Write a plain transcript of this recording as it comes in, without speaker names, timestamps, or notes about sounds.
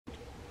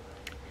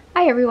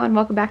Hi everyone,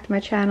 welcome back to my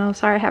channel.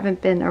 Sorry I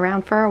haven't been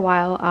around for a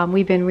while.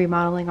 We've been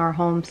remodeling our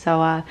home,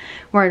 so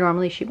where I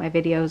normally shoot my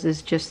videos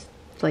is just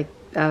like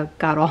a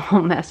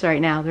god-awful mess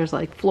right now. There's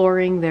like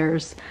flooring,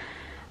 there's,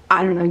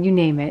 I don't know, you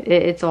name it.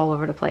 It's all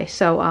over the place.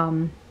 So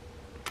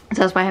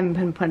that's why I haven't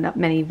been putting up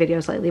many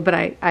videos lately, but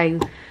I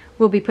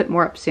will be putting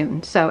more up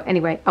soon. So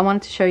anyway, I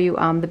wanted to show you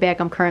the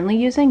bag I'm currently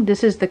using.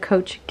 This is the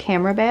Coach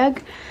camera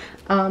bag.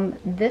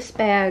 This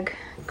bag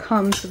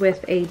comes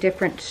with a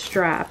different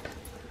strap.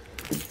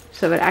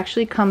 So it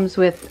actually comes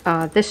with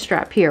this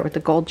strap here with the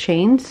gold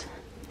chains.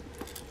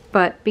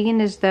 But being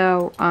as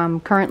though I'm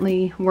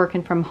currently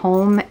working from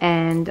home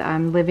and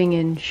I'm living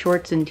in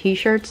shorts and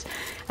t-shirts,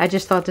 I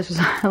just thought this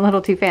was a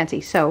little too fancy.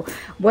 So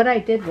what I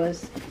did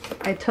was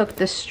I took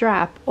the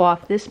strap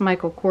off this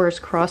Michael Kors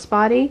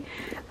crossbody.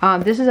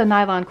 This is a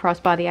nylon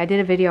crossbody. I did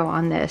a video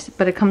on this,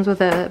 but it comes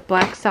with a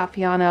black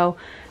Saffiano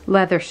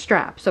leather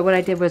strap. So what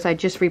I did was I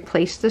just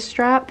replaced the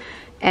strap.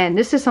 And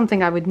this is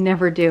something I would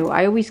never do.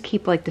 I always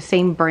keep like the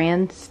same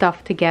brand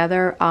stuff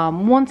together.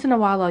 Once in a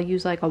while I'll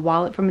use like a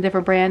wallet from a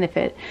different brand if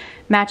it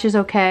matches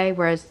okay.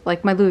 Whereas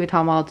like my Louis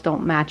Vuitton wallets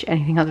don't match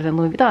anything other than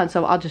Louis Vuitton.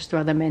 So I'll just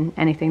throw them in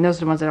anything. Those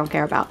are the ones I don't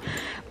care about.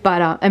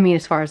 But I mean,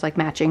 as far as like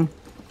matching,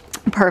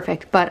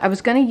 perfect. But I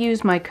was going to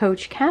use my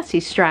Coach Cassie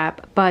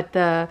strap, but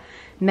the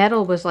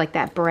metal was like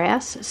that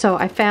brass. So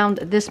I found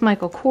this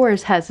Michael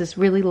Kors has this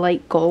really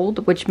light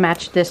gold, which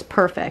matched this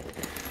perfect.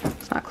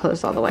 It's not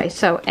closed all the way.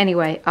 So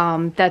anyway,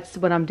 that's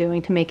what I'm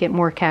doing to make it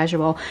more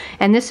casual.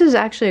 And this is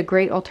actually a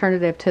great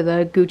alternative to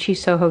the Gucci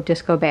Soho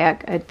Disco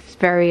bag. It's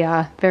very,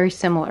 very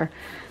similar.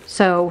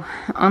 So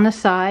on the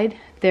side,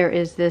 there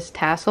is this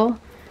tassel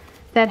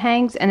that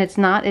hangs, and it's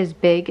not as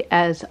big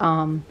as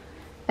the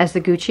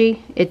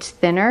Gucci. It's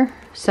thinner.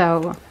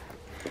 So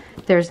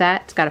there's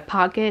that. It's got a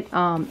pocket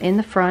in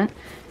the front.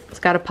 It's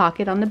got a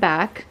pocket on the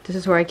back. This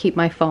is where I keep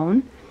my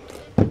phone.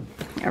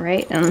 All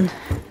right, and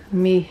let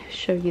me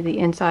show you the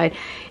inside.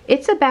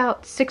 It's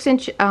about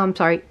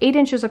 8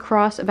 inches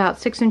across, about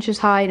 6 inches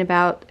high, and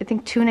about, I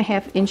think,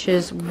 2.5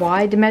 inches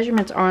wide. The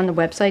measurements are on the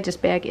website. This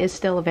bag is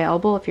still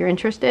available if you're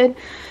interested.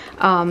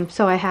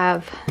 So I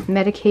have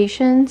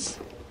medications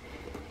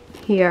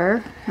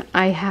here.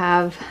 I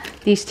have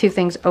these two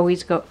things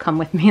always come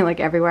with me like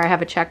everywhere. I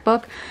have a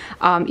checkbook.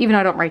 Even though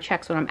I don't write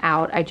checks when I'm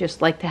out, I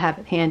just like to have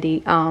it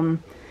handy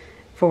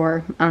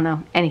for, I don't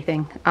know,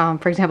 anything.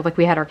 For example, like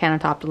we had our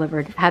countertop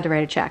delivered, had to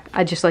write a check.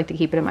 I just like to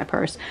keep it in my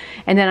purse.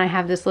 And then I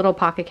have this little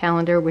pocket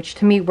calendar, which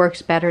to me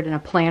works better than a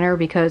planner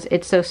because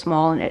it's so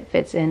small and it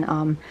fits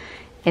in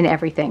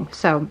everything.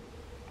 So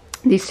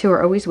these two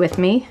are always with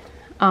me.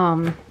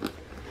 What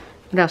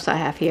else do I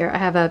have here? I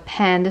have a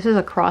pen. This is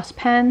a cross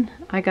pen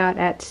I got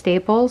at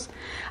Staples.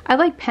 I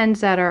like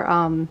pens that are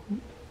a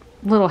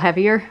little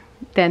heavier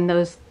than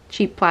those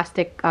cheap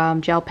plastic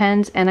gel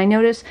pens. And I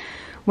notice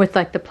with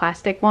like the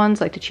plastic ones,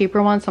 like the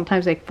cheaper ones,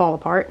 sometimes they fall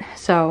apart.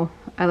 So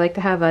I like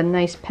to have a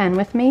nice pen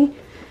with me.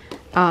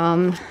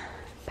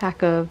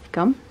 Pack of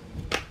gum.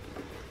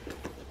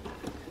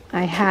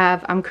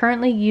 I'm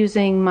currently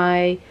using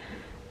my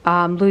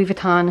Louis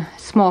Vuitton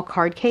small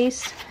card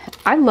case.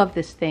 I love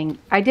this thing.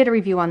 I did a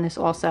review on this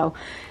also.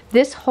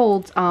 This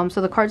holds,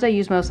 so the cards I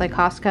use most, like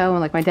Costco and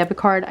like my debit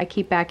card, I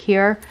keep back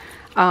here.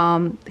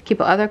 I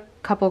keep other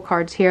couple of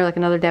cards here, like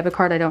another debit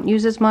card I don't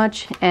use as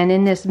much. And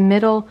in this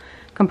middle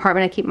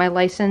compartment, I keep my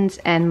license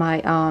and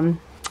my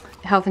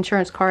health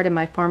insurance card and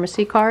my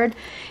pharmacy card.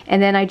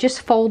 And then I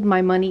just fold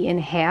my money in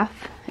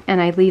half and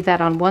I leave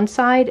that on one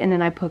side and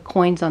then I put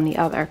coins on the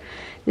other.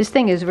 This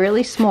thing is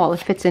really small.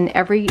 It fits in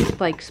every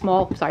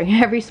small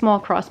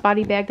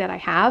crossbody bag that I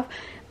have,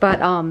 but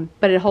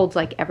it holds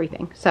like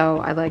everything. So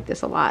I like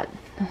this a lot.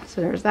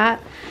 So there's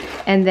that.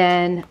 And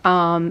then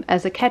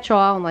as a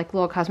catch-all and like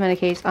little cosmetic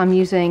case, I'm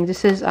using,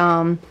 this is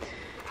the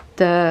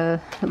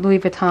Louis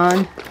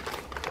Vuitton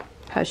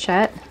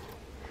pochette.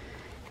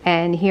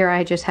 And here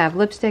I just have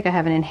lipstick, I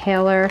have an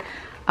inhaler,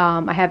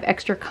 I have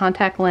extra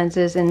contact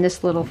lenses in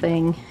this little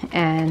thing,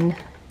 and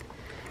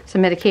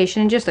some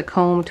medication, just a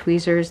comb,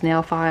 tweezers,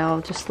 nail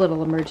file, just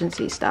little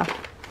emergency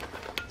stuff.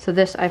 So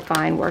this I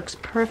find works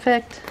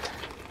perfect.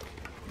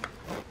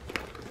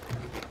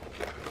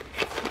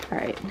 All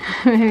right,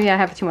 maybe I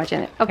have too much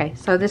in it. Okay,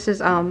 so this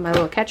is my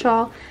little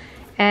catch-all.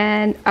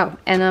 And oh,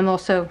 and I'm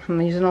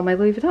using all my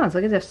Louis Vuittons.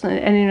 Look at this.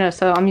 And you know,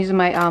 so I'm using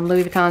my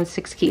Louis Vuitton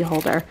 6-key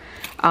holder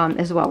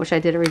as well, which I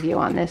did a review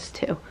on this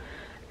too.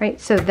 Right,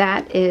 so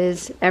that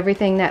is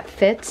everything that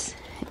fits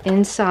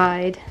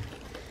inside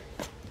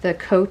the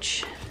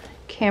Coach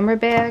camera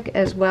bag,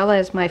 as well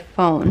as my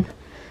phone.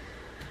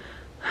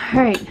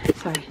 All right,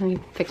 sorry, let me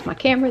fix my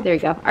camera. There you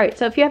go. All right,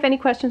 so if you have any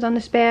questions on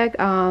this bag,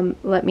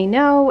 let me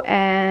know,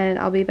 and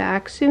I'll be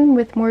back soon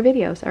with more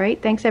videos. All right,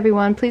 thanks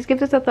everyone. Please give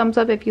this a thumbs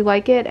up if you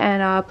like it,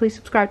 and please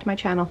subscribe to my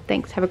channel.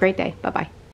 Thanks. Have a great day. Bye-bye.